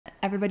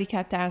everybody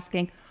kept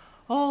asking,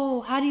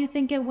 oh, how do you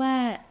think it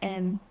went?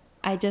 And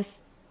I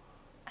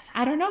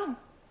don't know.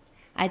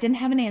 I didn't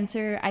have an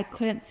answer. I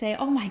couldn't say,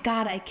 oh my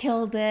God, I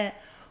killed it.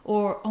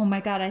 Or, oh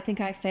my God, I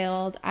think I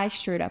failed. I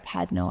straight up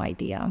had no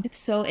idea.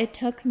 So it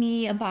took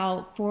me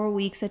about 4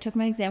 weeks. I took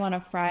my exam on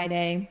a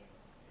Friday,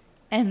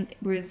 and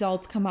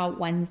results come out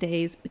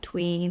Wednesdays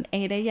between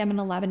 8 a.m. and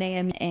 11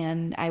 a.m.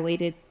 And I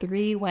waited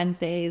 3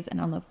 Wednesdays.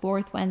 And on the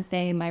 4th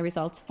Wednesday, my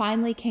results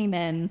finally came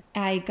in.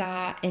 I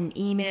got an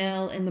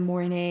email in the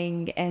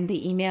morning, and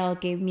the email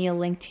gave me a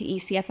link to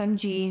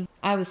ECFMG.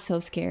 I was so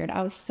scared.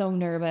 I was so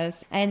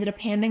nervous. I ended up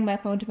handing my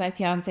phone to my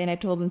fiance, and I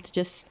told him to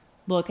just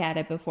look at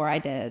it before I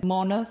did.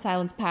 Moment of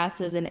silence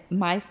passes, and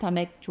my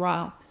stomach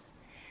drops.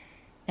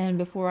 And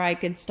before I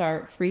could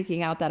start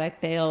freaking out that I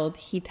failed,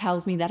 he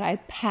tells me that I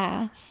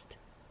passed.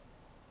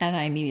 And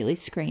I immediately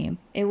scream.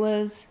 It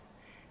was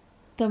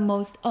the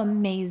most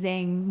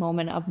amazing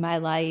moment of my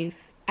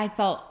life. I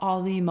felt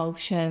all the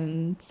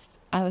emotions.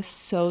 I was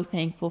so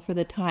thankful for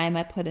the time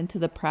I put into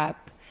the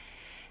prep.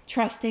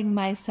 Trusting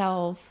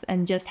myself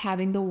and just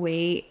having the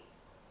weight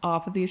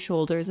off of your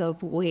shoulders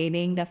of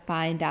waiting to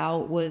find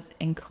out was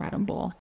incredible.